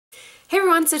Hey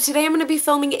everyone, so today I'm going to be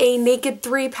filming a Naked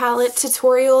 3 palette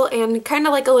tutorial and kind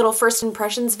of like a little first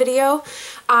impressions video.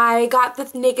 I got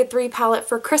the Naked 3 palette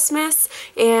for Christmas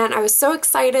and I was so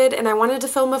excited and I wanted to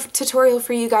film a tutorial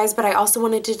for you guys, but I also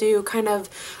wanted to do kind of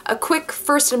a quick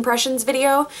first impressions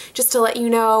video just to let you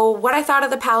know what I thought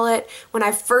of the palette when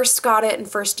I first got it and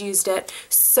first used it.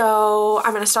 So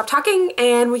I'm going to stop talking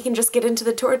and we can just get into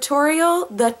the tutorial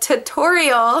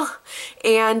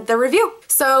and the review.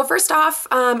 So first off,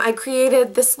 I created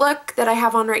this look that I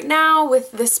have on right now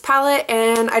with this palette,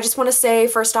 and I just want to say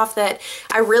first off that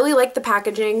I really like the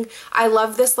packaging. I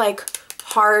love this like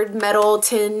hard metal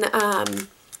tin that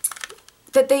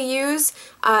they use,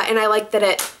 and I like that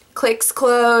it clicks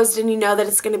closed and you know that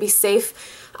it's going to be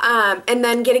safe. And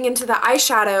then getting into the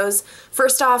eyeshadows,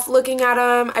 first off, looking at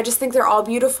them, I just think they're all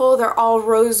beautiful. They're all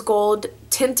rose gold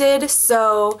tinted,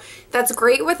 so that's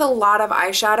great with a lot of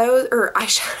eyeshadows.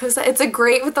 It's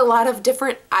great with a lot of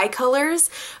different eye colors,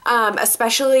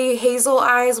 especially hazel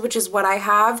eyes, which is what I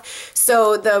have.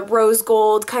 So the rose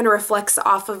gold kind of reflects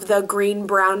off of the green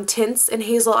brown tints in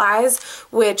hazel eyes,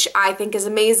 which I think is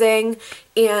amazing.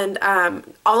 And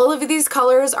all of these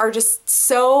colors are just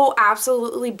so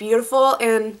absolutely beautiful,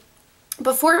 and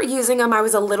before using them I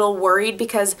was a little worried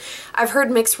because I've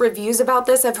heard mixed reviews about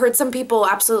this. I've heard some people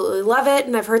absolutely love it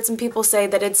and I've heard some people say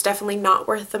that it's definitely not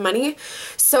worth the money.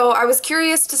 So I was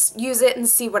curious to use it and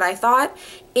see what I thought,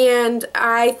 and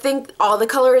I think all the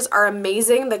colors are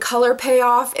amazing. The color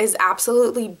payoff is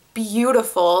absolutely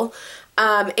beautiful.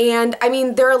 And I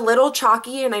mean, they're a little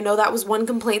chalky, and I know that was one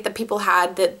complaint that people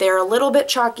had, that they're a little bit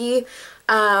chalky.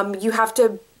 You have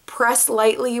to press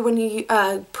lightly when you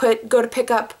go to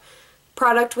pick up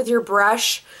product with your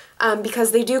brush,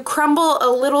 because they do crumble a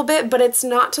little bit, but it's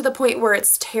not to the point where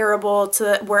it's terrible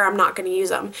to where I'm not going to use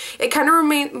them. It kind of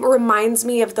reminds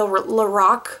me of the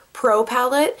Lorac Pro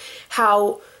palette,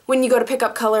 how when you go to pick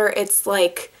up color it's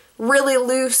like really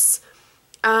loose.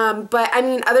 But I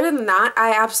mean, other than that,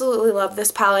 I absolutely love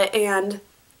this palette, and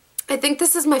I think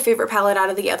this is my favorite palette out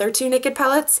of the other two Naked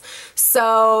palettes.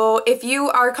 So if you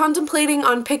are contemplating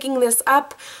on picking this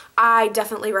up, I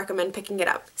definitely recommend picking it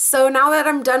up. So now that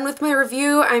I'm done with my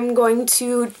review, I'm going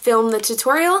to film the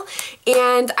tutorial,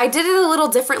 and I did it a little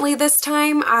differently this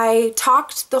time. I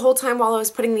talked the whole time while I was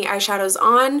putting the eyeshadows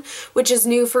on, which is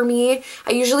new for me.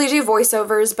 I usually do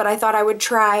voiceovers, but I thought I would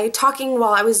try talking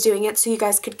while I was doing it so you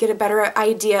guys could get a better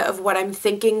idea of what I'm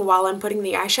thinking while I'm putting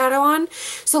the eyeshadow on.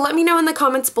 So let me know in the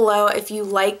comments below if you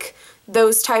like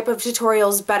those type of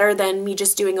tutorials better than me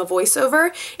just doing a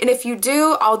voiceover, and if you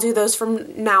do, I'll do those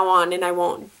from now on and I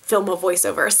won't film a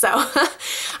voiceover. So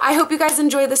I hope you guys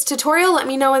enjoy this tutorial. Let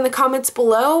me know in the comments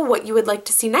below what you would like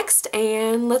to see next,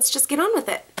 and let's just get on with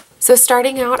it. So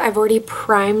starting out, I've already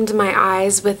primed my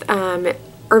eyes with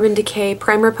Urban Decay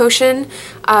Primer Potion.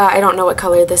 I don't know what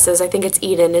color this is. I think it's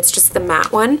Eden. It's just the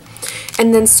matte one.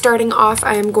 And then starting off,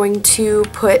 I am going to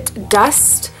put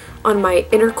dust on my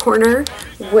inner corner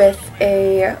with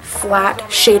a flat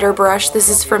shader brush. This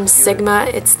is from Sigma.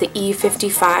 It's the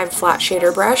E55 flat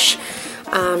shader brush.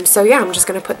 So yeah, I'm just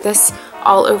going to put this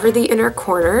all over the inner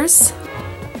corners.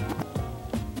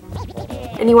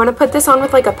 And you want to put this on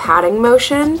with like a patting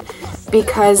motion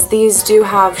because these do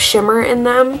have shimmer in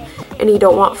them and you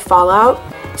don't want fallout.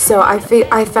 So I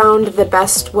found the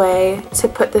best way to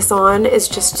put this on is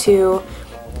just to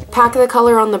pack the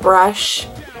color on the brush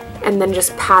and then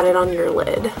just pat it on your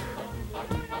lid.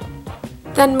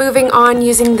 Then moving on,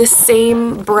 using the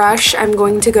same brush, I'm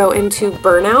going to go into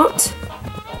Burnout,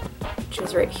 which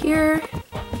is right here,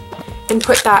 and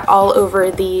put that all over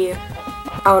the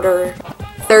outer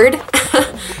third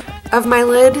of my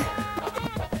lid.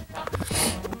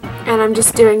 And I'm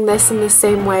just doing this in the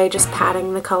same way, just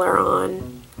patting the color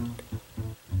on.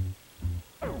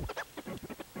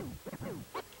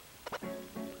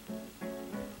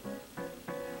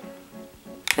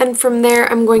 And from there,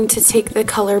 I'm going to take the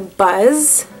color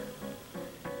Buzz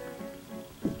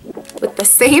with the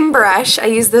same brush. I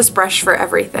use this brush for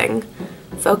everything.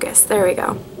 Focus, there we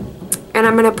go. And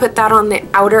I'm going to put that on the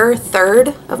outer third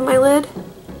of my lid.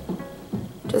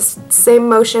 Just same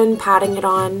motion, patting it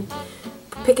on,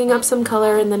 picking up some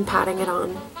color and then patting it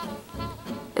on.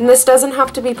 And this doesn't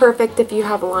have to be perfect if you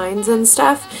have lines and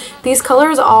stuff. These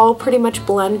colors all pretty much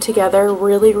blend together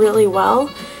really, really well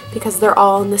because they're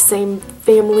all in the same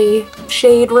family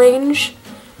shade range.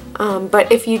 But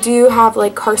if you do have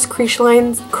like crease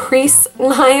lines,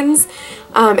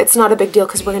 it's not a big deal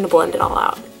because we're going to blend it all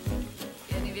out.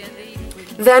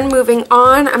 Then moving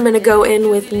on, I'm going to go in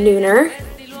with Nooner.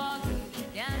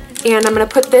 And I'm going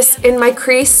to put this in my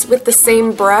crease with the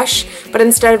same brush, but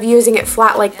instead of using it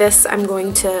flat like this, I'm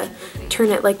going to turn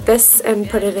it like this and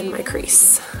put it in my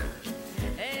crease.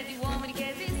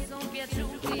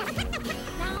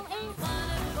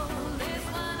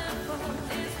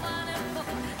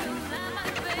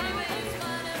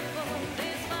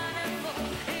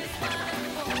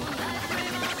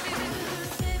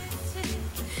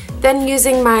 Then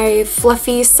using my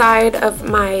fluffy side of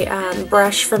my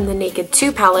brush from the Naked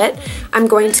 2 palette, I'm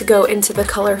going to go into the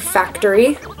color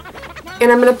Factory.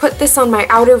 And I'm going to put this on my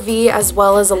outer V as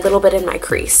well as a little bit in my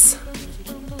crease.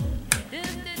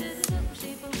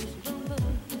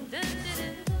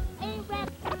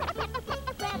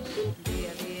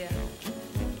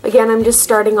 Again, I'm just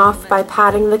starting off by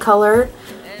patting the color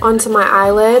onto my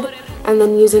eyelid and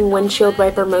then using windshield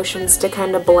wiper motions to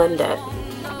kind of blend it.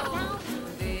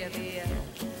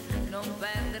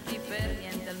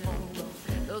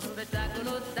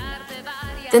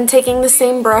 Then taking the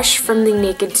same brush from the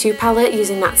Naked 2 palette,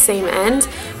 using that same end,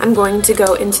 I'm going to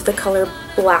go into the color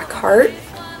Black Heart.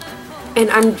 And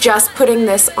I'm just putting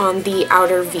this on the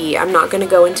outer V. I'm not going to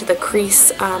go into the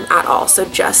crease at all, so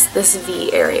just this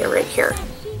V area right here.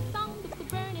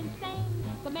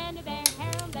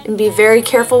 And be very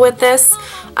careful with this.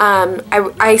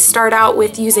 I start out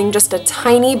with using just a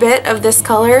tiny bit of this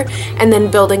color and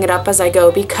then building it up as I go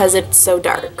because it's so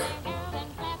dark.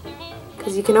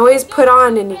 Because you can always put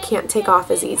on and you can't take off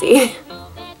as easy.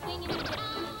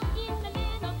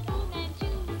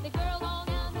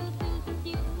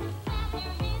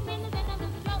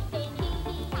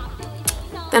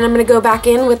 Then I'm going to go back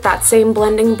in with that same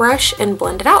blending brush and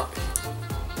blend it out.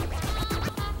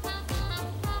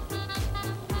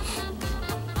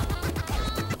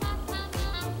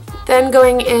 Then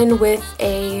going in with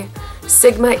a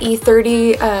Sigma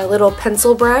E30 little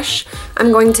pencil brush,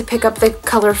 I'm going to pick up the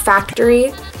color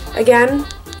Factory again,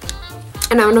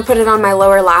 and I'm going to put it on my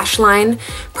lower lash line,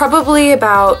 probably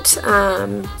about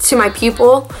to my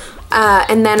pupil,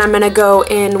 and then I'm going to go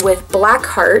in with Black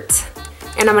Heart,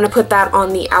 and I'm going to put that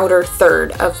on the outer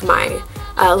third of my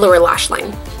lower lash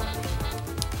line.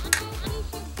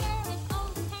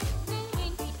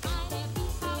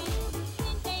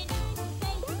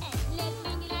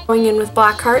 Going in with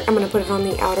Black Heart, I'm going to put it on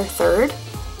the outer third.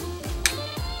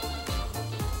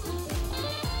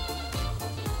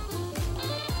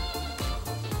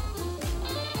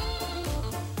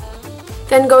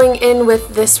 Then going in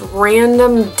with this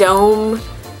random dome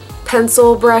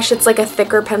pencil brush. It's like a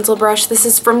thicker pencil brush. This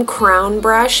is from Crown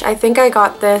Brush. I think I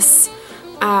got this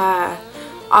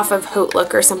off of Haute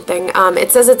Look or something.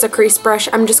 It says it's a crease brush.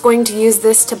 I'm just going to use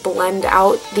this to blend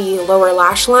out the lower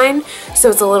lash line so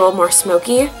it's a little more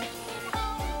smoky.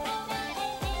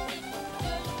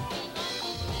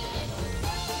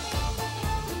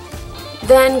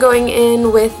 Then going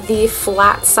in with the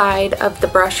flat side of the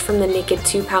brush from the Naked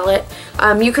 2 palette.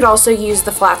 You could also use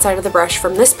the flat side of the brush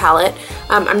from this palette.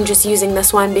 I'm just using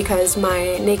this one because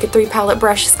my Naked 3 palette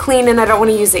brush is clean and I don't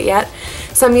want to use it yet.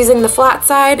 So I'm using the flat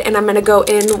side and I'm going to go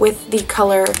in with the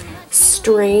color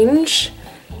Strange.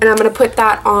 And I'm going to put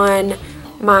that on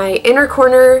my inner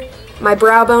corner, my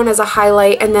brow bone as a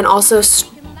highlight, and then also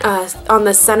on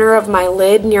the center of my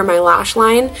lid near my lash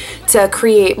line to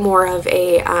create more of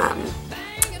a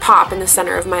pop in the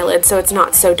center of my lid so it's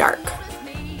not so dark.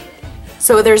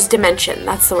 So there's dimension,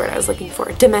 that's the word I was looking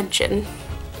for, dimension.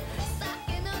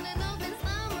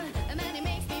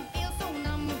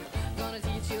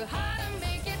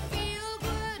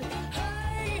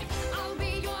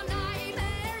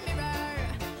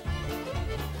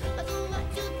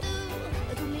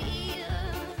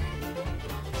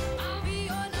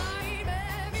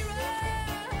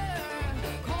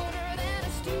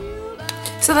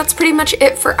 So that's pretty much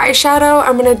it for eyeshadow.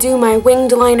 I'm going to do my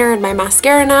winged liner and my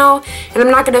mascara now, and I'm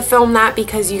not going to film that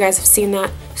because you guys have seen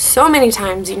that so many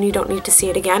times and you don't need to see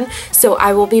it again. So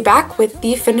I will be back with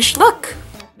the finished look.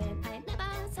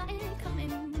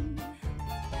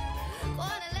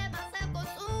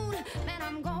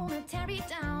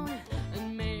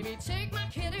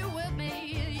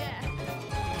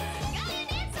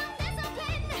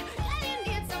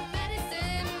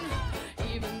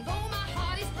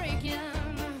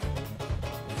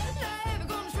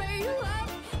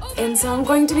 And so I'm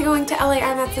going to be going to LA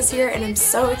IMAX this year and I'm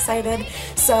so excited.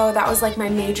 So that was like my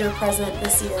major present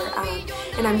this year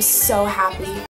and I'm so happy.